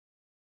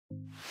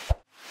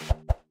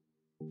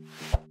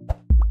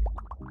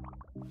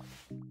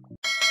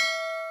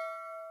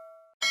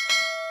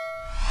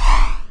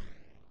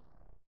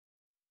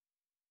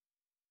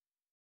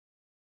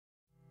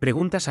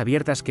Preguntas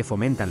abiertas que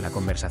fomentan la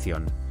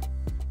conversación.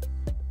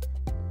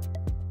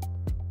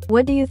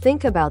 What do you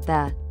think about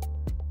that?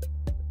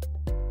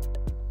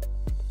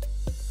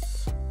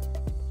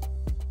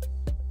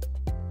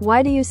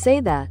 Why do you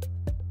say that?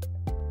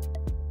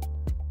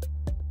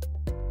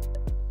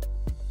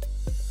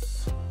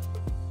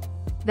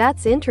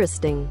 That's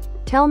interesting.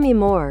 Tell me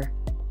more.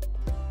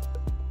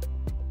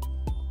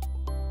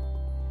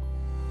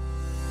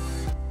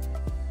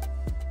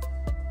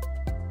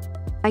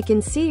 I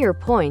can see your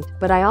point,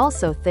 but I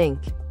also think.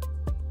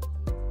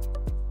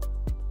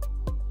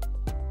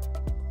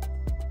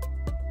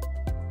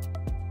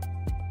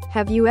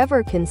 Have you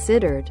ever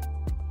considered?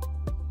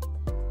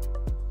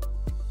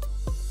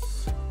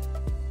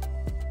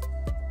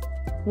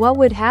 What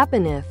would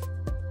happen if?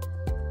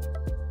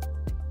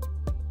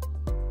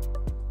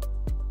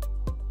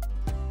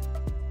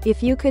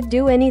 If you could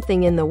do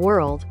anything in the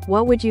world,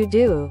 what would you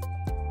do?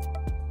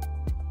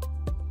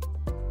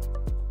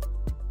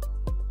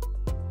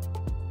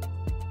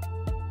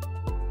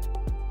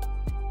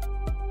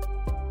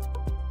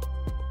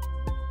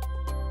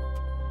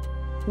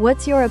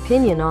 What's your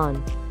opinion on?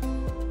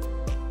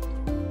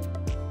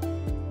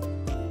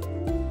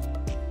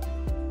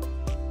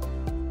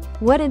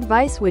 What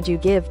advice would you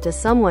give to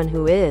someone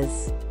who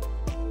is?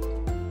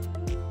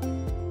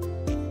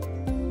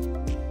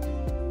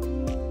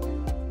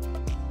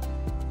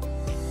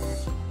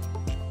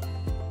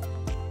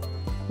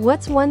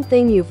 What's one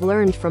thing you've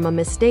learned from a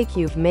mistake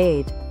you've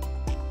made?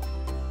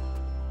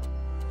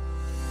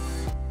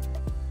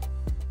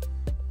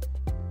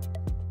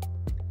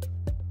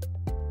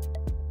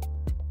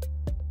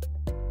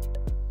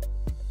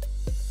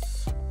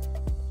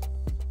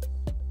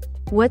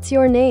 What's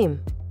your name?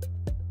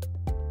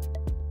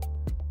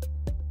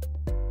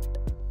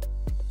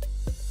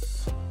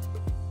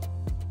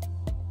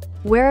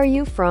 Where are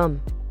you from?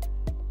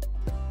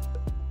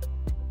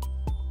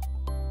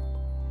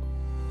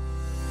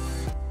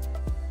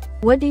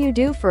 What do you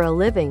do for a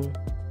living?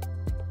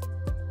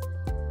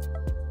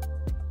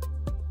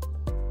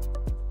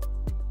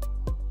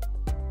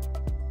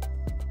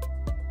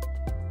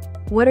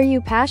 What are you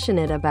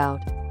passionate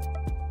about?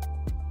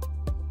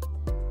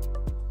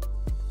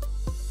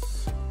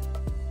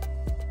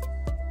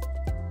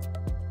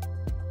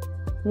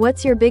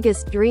 What's your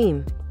biggest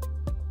dream?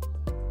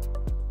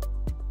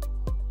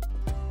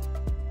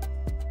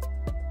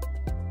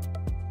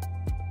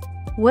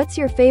 What's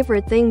your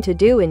favorite thing to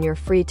do in your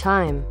free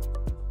time?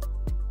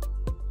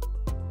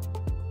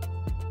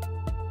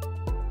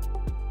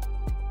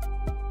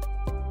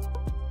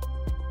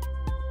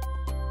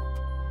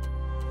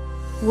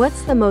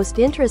 What's the most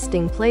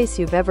interesting place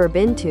you've ever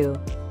been to?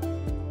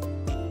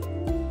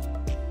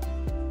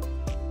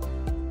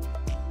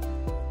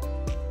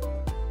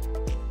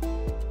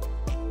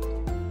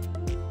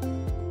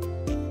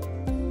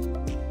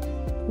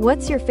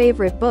 What's your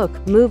favorite book,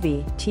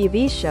 movie,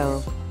 TV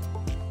show?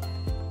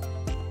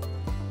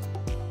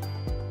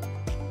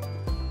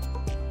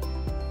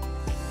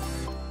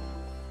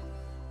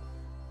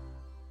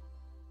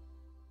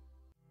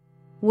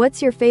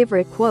 What's your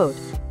favorite quote?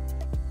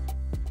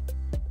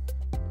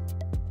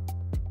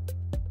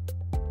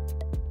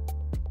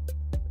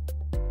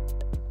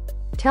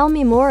 Tell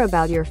me more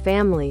about your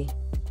family.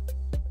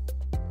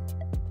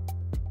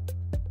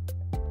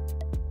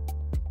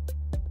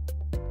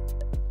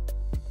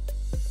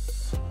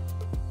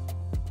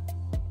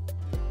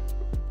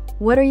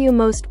 What are you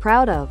most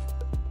proud of?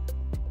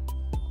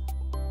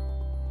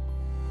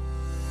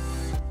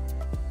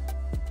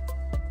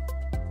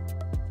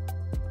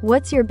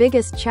 What's your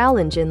biggest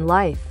challenge in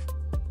life?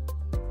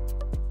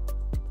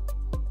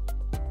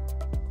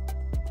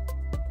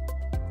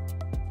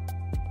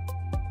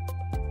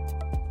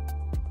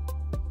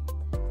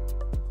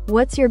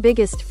 What's your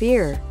biggest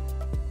fear?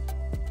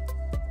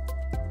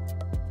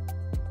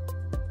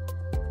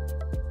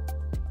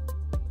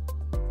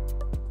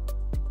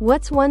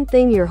 What's one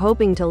thing you're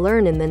hoping to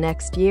learn in the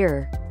next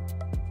year?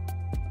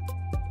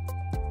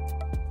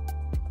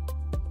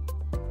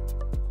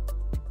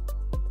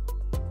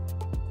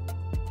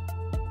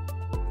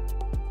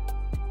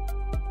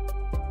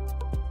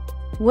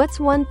 What's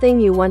one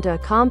thing you want to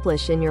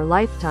accomplish in your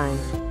lifetime?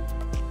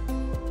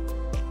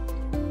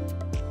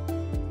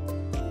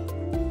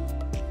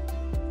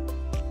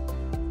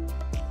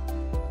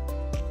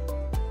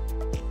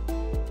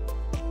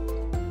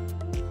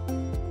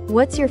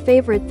 What's your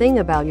favorite thing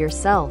about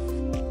yourself?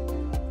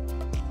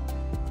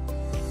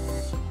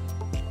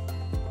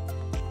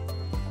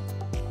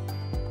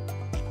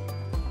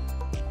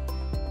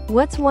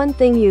 What's one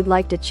thing you'd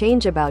like to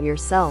change about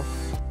yourself?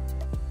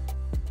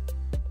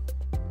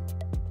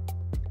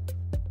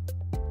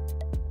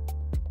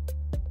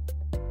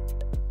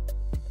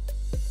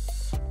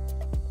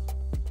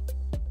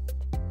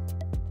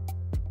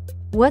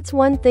 What's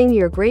one thing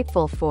you're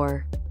grateful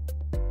for?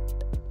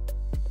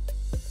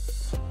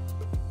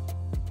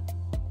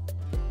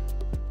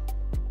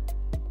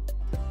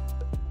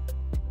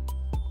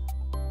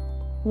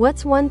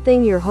 What's one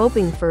thing you're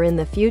hoping for in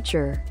the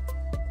future?